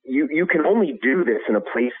you can only do this in a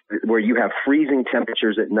place where you have freezing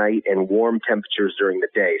temperatures at night and warm temperatures during the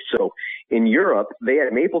day. So in Europe, they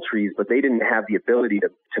had maple trees, but they didn't have the ability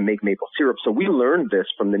to make maple syrup. So we learned this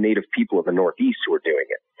from the native people of the Northeast who were doing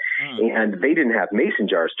it. And they didn't have mason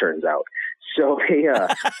jars, turns out. So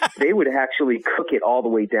they would actually cook it all the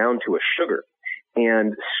way down to a sugar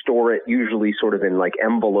and store it usually sort of in like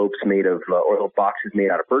envelopes made of or boxes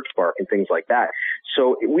made out of birch bark and things like that.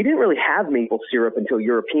 So we didn't really have maple syrup until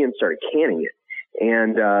Europeans started canning it.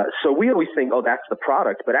 And so we always think, oh, that's the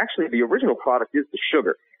product. But actually, the original product is the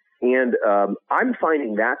sugar. And I'm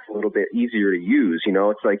finding that's a little bit easier to use. You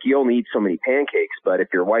know, it's like you only eat so many pancakes, but if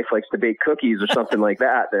your wife likes to bake cookies or something like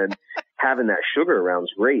that, then having that sugar around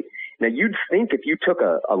is great. Now, you'd think if you took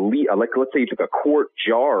let's say you took a quart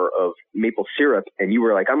jar of maple syrup and you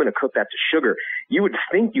were like, I'm going to cook that to sugar, you would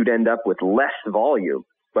think you'd end up with less volume.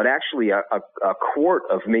 But actually, a quart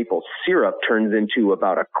of maple syrup turns into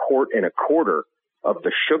about a quart and a quarter of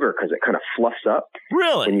the sugar because it kind of fluffs up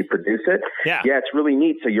when you produce it. Yeah, it's really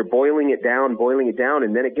neat. So you're boiling it down,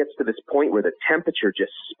 and then it gets to this point where the temperature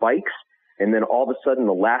just spikes. And then all of a sudden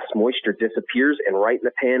the last moisture disappears, and right in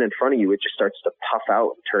the pan in front of you, it just starts to puff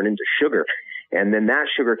out and turn into sugar. And then that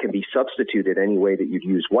sugar can be substituted any way that you'd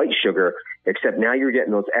use white sugar, except now you're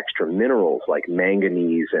getting those extra minerals like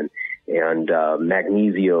manganese and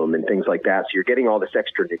magnesium and things like that. So you're getting all this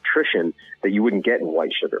extra nutrition that you wouldn't get in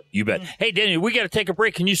white sugar. You bet. Hey, Daniel, we got to take a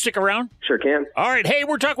break. Can you stick around? Sure can. All right. Hey,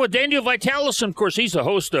 we're talking with Daniel Vitalis. And of course, he's the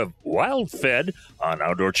host of Wild Fed on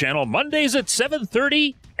Outdoor Channel, Mondays at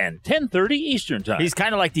 7:30 and 10:30 Eastern Time. He's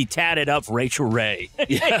kind of like the tatted up Rachel Ray.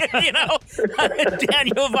 You know?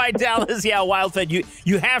 Daniel Vitalis, Wild Fed.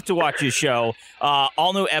 You have to watch his show.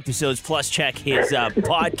 All new episodes, plus check his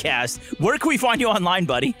podcast. Where can we find you online,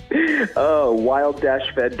 buddy?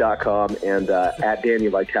 Wild-fed.com and at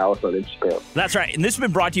Daniel Vitalis on Instagram. That's right. And this has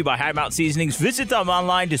been brought to you by High Mount Seasonings. Visit them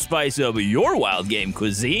online to spice up your wild game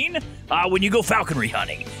cuisine when you go falconry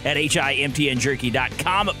hunting at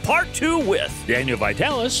HIMTNjerky.com. Part 2 with Daniel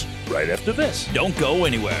Vitalis right after this. Don't go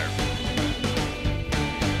anywhere.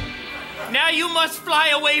 Now you must fly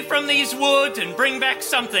away from these woods and bring back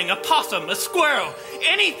something, a possum, a squirrel,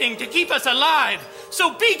 anything to keep us alive.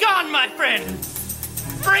 So be gone, my friend.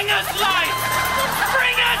 Bring us life!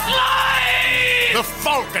 Bring us life! The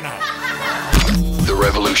Falconer. The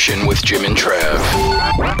Revolution with Jim and Trav.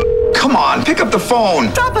 Come on, pick up the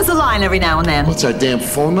phone. Drop us a line every now and then. What's our damn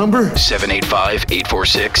phone number?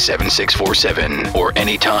 785-846-7647 or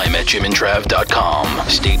anytime at jimandtrav.com.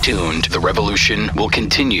 Stay tuned. The Revolution will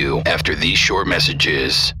continue after these short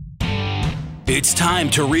messages. It's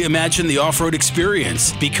time to reimagine the off-road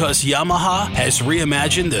experience because Yamaha has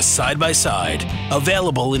reimagined the side-by-side.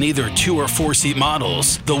 Available in either 2 or 4-seat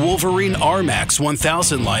models, the Wolverine R-Max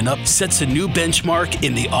 1000 lineup sets a new benchmark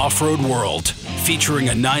in the off-road world. Featuring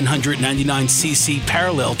a 999cc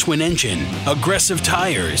parallel twin engine, aggressive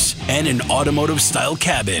tires, and an automotive-style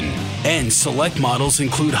cabin. And select models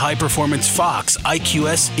include high-performance Fox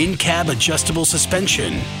IQS in-cab adjustable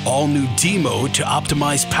suspension, all-new D-Mode to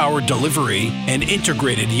optimize power delivery, an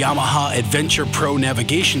integrated Yamaha Adventure Pro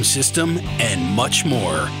navigation system, and much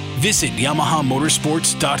more. Visit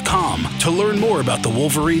YamahaMotorsports.com to learn more about the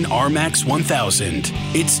Wolverine R-Max 1000.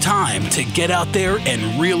 It's time to get out there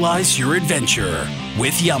and realize your adventure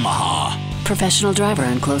with Yamaha. Professional driver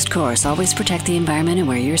on closed course. Always protect the environment and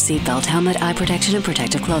wear your seatbelt, helmet, eye protection, and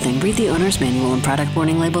protective clothing. Read the owner's manual and product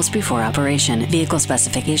warning labels before operation. Vehicle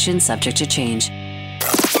specifications subject to change.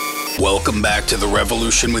 Welcome back to The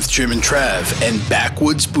Revolution with Jim and Trav and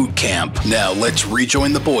Backwoods Boot Camp. Now let's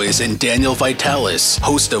rejoin the boys and Daniel Vitalis,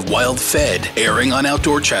 host of Wild Fed, airing on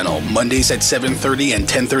Outdoor Channel, Mondays at 7:30 and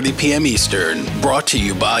 10:30 p.m. Eastern. Brought to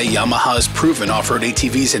you by Yamaha's proven off-road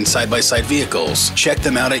ATVs and side-by-side vehicles. Check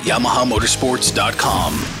them out at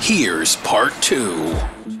YamahaMotorsports.com. Here's part 2.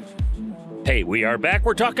 Hey, we are back.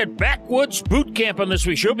 We're talking Backwoods Boot Camp on this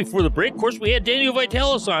week's show. Before the break, of course, we had Daniel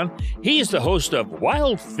Vitalis on. He's the host of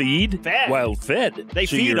Wild Fed. They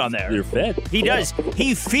feed on there. They're fed. He does.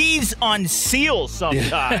 He feeds on seals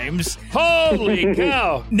sometimes. Holy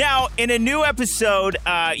cow. Now, in a new episode,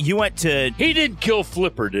 you went to... He didn't kill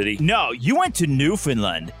Flipper, did he? No, you went to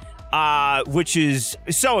Newfoundland. Which is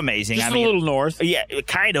so amazing. Just a little north. Yeah,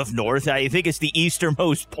 kind of north. I think it's the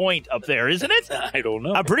easternmost point up there, isn't it? I don't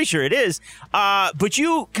know. I'm pretty sure it is. But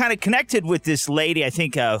you kind of connected with this lady, I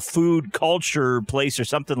think a food culture place or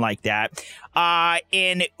something like that.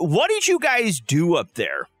 And what did you guys do up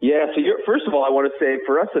there? Yeah, so first of all, I want to say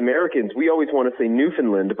for us Americans, we always want to say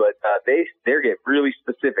Newfoundland, but they get really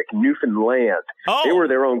specific. Newfoundland. Oh. They were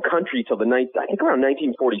their own country till I think around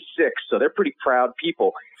 1946, so they're pretty proud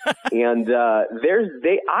people. And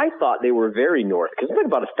I thought they were very north because it's like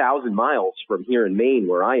about 1,000 miles from here in Maine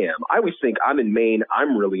where I am. I always think I'm in Maine,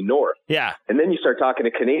 I'm really north. Yeah. And then you start talking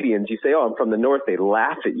to Canadians, you say, "Oh, I'm from the north." They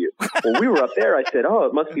laugh at you. Well, we were up there. I said, "Oh,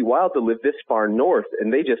 it must be wild to live this far north,"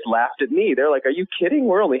 and they just laughed at me. They're like, "Are you kidding?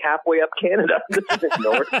 We're only halfway up Canada. This isn't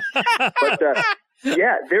north." But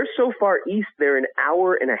yeah, they're so far east. They're an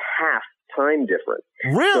hour and a half time difference.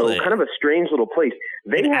 Really? So kind of a strange little place.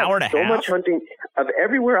 They have so much hunting. Of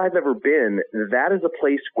everywhere I've ever been, that is a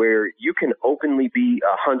place where you can openly be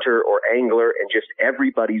a hunter or angler and just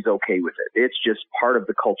everybody's okay with it. It's just part of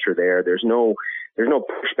the culture there. There's no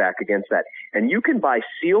pushback against that. And you can buy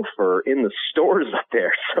seal fur in the stores up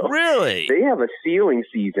there. So really? They have a sealing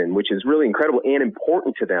season, which is really incredible and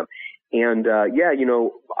important to them. And,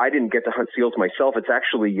 I didn't get to hunt seals myself. It's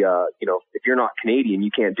actually, if you're not Canadian, you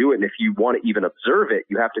can't do it. And if you want to even observe it,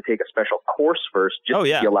 you have to take a special course first just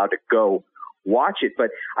to be allowed to go watch it. But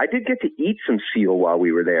I did get to eat some seal while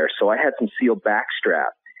we were there. So I had some seal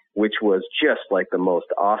backstrap, which was just like the most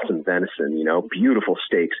awesome venison, beautiful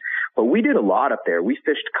steaks. But we did a lot up there. We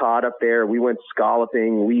fished cod up there. We went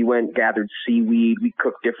scalloping. We gathered seaweed. We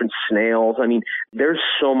cooked different snails. I mean, there's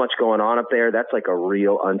so much going on up there. That's like a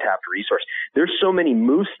real untapped resource. There's so many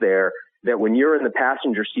moose there that when you're in the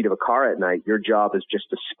passenger seat of a car at night, your job is just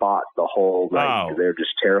to spot the whole night because they're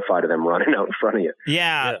just terrified of them running out in front of you.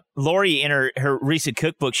 Yeah. Lori, in her recent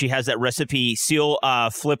cookbook, she has that recipe, seal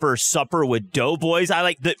flipper supper with doughboys. I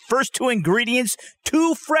like the first 2 ingredients,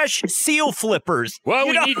 2 fresh seal flippers. Well,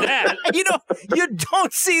 we need that. You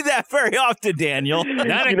don't see that very often, Daniel.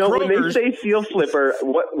 Not at when Kroger's. they say seal flipper,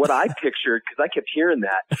 what I pictured, because I kept hearing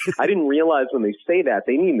that, I didn't realize when they say that,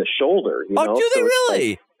 they mean the shoulder. Do they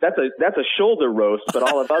really? That's a shoulder roast, but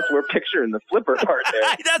all of us we're picturing the flipper part there.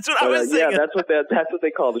 That's what I was thinking. Yeah, that's what they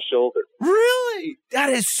call the shoulder. Really? That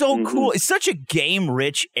is so cool. It's such a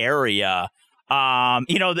game-rich area.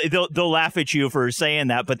 They'll laugh at you for saying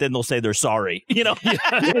that, but then they'll say they're sorry. They're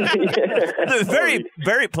very,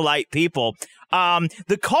 very polite people.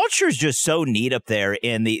 The culture is just so neat up there,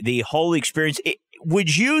 and the whole experience.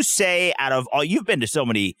 Would you say, out of all, you've been to so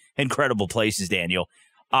many incredible places, Daniel,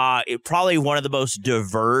 probably one of the most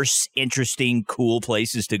diverse, interesting, cool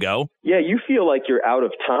places to go? Yeah, you feel like you're out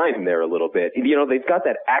of time there a little bit. They've got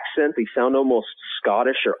that accent. They sound almost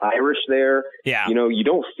Scottish or Irish there. Yeah. You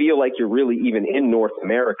don't feel like you're really even in North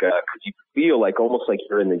America because you feel like almost like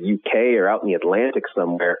you're in the UK or out in the Atlantic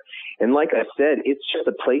somewhere. And like I said, it's just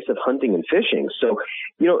a place of hunting and fishing. So,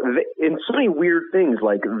 in so many weird things,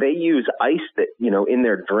 like they use ice that, in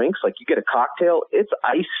their drinks. Like you get a cocktail, it's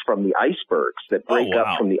ice from the icebergs that break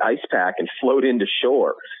up from the ice pack and float into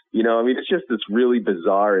shore. It's just this really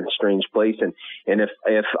bizarre and strange place. And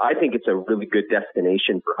if I think it's a really good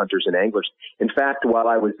destination for hunters and anglers. In fact, while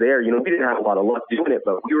I was there, we didn't have a lot of luck doing it,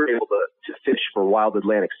 but we were able to fish for wild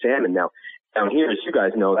Atlantic salmon. Now, down here, as you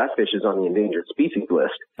guys know, that fish is on the endangered species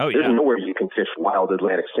list. Oh, yeah. There's nowhere you can fish wild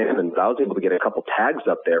Atlantic salmon, but I was able to get a couple tags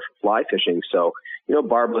up there for fly fishing. So,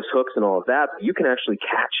 barbless hooks and all of that, but you can actually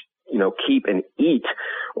catch, keep and eat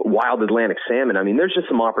wild Atlantic salmon. I mean, there's just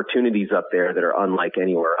some opportunities up there that are unlike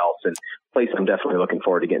anywhere else, and a place I'm definitely looking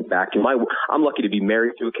forward to getting back to. I'm lucky to be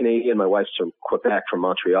married to a Canadian. My wife's from Quebec, from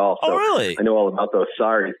Montreal. So really? I know all about those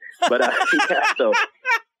saris. But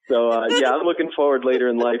So, I'm looking forward later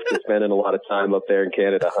in life to spending a lot of time up there in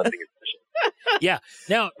Canada hunting and fishing. Yeah.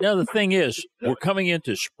 Now the thing is, we're coming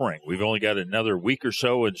into spring. We've only got another week or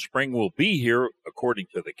so, and spring will be here according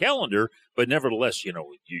to the calendar. But nevertheless, you're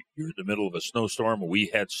in the middle of a snowstorm. We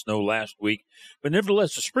had snow last week. But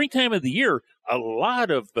nevertheless, the springtime of the year, a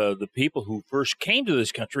lot of the people who first came to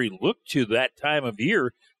this country looked to that time of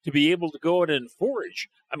year to be able to go out and forage.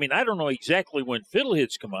 I mean, I don't know exactly when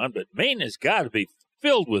fiddleheads come on, but Maine has got to be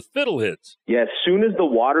filled with fiddleheads. Yeah, as soon as the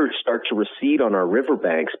waters start to recede on our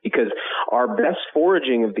riverbanks, because our best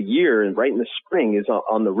foraging of the year and right in the spring is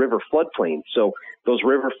on the river floodplains. So those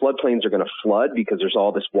river floodplains are going to flood because there's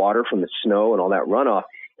all this water from the snow and all that runoff.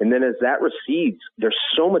 And then as that recedes, there's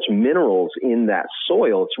so much minerals in that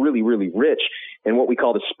soil. It's really, really rich. And what we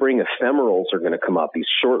call the spring ephemerals are going to come up, these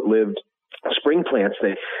short-lived spring plants.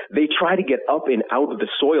 They try to get up and out of the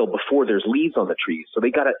soil before there's leaves on the trees. So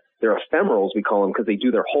they're ephemerals, we call them, because they do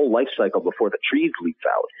their whole life cycle before the trees leaf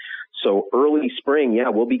out. So early spring,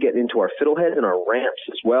 we'll be getting into our fiddleheads and our ramps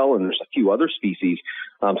as well, and there's a few other species.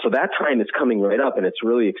 So that time is coming right up, and it's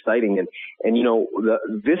really exciting. And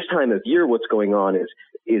this time of year, what's going on is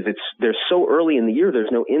they're so early in the year, there's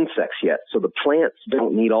no insects yet. So the plants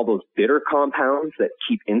don't need all those bitter compounds that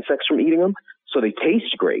keep insects from eating them. So they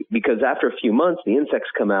taste great because after a few months, the insects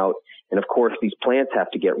come out. And of course, these plants have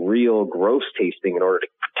to get real gross tasting in order to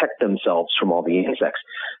protect themselves from all the insects.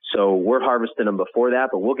 So we're harvesting them before that,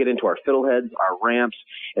 but we'll get into our fiddleheads, our ramps,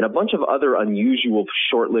 and a bunch of other unusual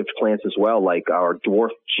short-lived plants as well, like our dwarf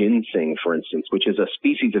ginseng, for instance, which is a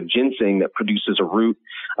species of ginseng that produces a root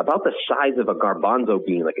about the size of a garbanzo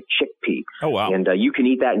bean, like a chickpea. Oh, wow. And you can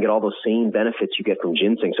eat that and get all those same benefits you get from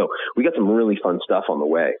ginseng. So we got some really fun stuff on the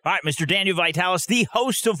way. All right, Mr. Daniel Vitalis, the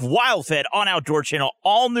host of Wild Fed on Outdoor Channel,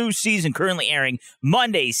 all new season currently airing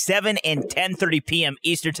Mondays, 7 and 10:30 p.m.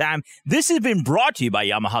 Eastern Time. This has been brought to you by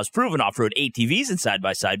Yamaha's proven off-road ATVs and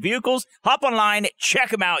side-by-side vehicles. Hop online, check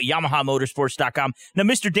them out, YamahaMotorsports.com. Now,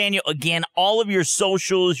 Mr. Daniel, again, all of your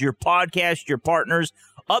socials, your podcast, your partners,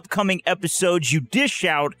 upcoming episodes, you dish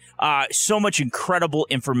out so much incredible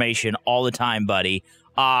information all the time, buddy.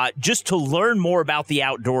 Just to learn more about the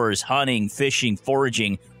outdoors, hunting, fishing,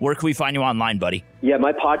 foraging, where can we find you online, buddy? Yeah,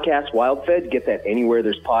 my podcast, Wild Fed, get that anywhere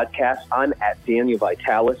there's podcasts. I'm at Daniel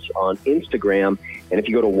Vitalis on Instagram. And if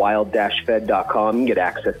you go to wild-fed.com, you can get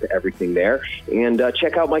access to everything there. And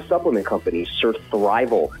check out my supplement company,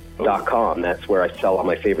 surthrival.com. That's where I sell all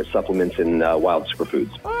my favorite supplements and wild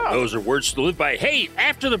superfoods. Oh. Those are words to live by. Hey,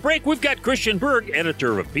 after the break, we've got Christian Berg,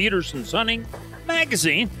 editor of Peterson's Hunting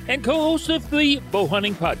Magazine and co-host of the Bow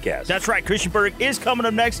Hunting Podcast. That's right. Christian Berg is coming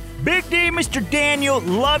up next. Big D, Mr. Daniel,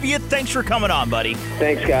 love you. Thanks for coming on, buddy.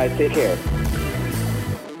 Thanks, guys. Take care.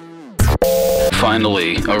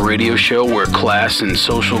 Finally, a radio show where class and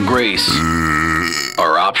social grace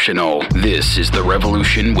are optional. This is The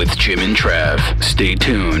Revolution with Jim and Trav. Stay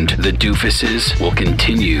tuned. The doofuses will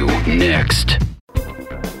continue next.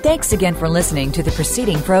 Thanks again for listening to the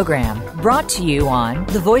preceding program, brought to you on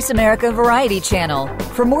the Voice America Variety Channel.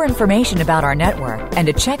 For more information about our network and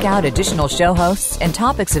to check out additional show hosts and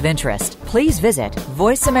topics of interest, please visit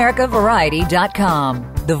VoiceAmericaVariety.com.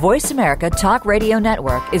 The Voice America Talk Radio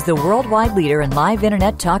Network is the worldwide leader in live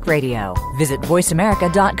Internet talk radio. Visit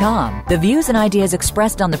VoiceAmerica.com. The views and ideas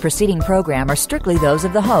expressed on the preceding program are strictly those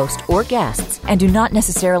of the host or guests and do not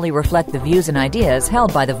necessarily reflect the views and ideas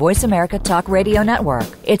held by the Voice America Talk Radio Network,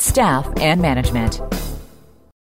 its staff, and management.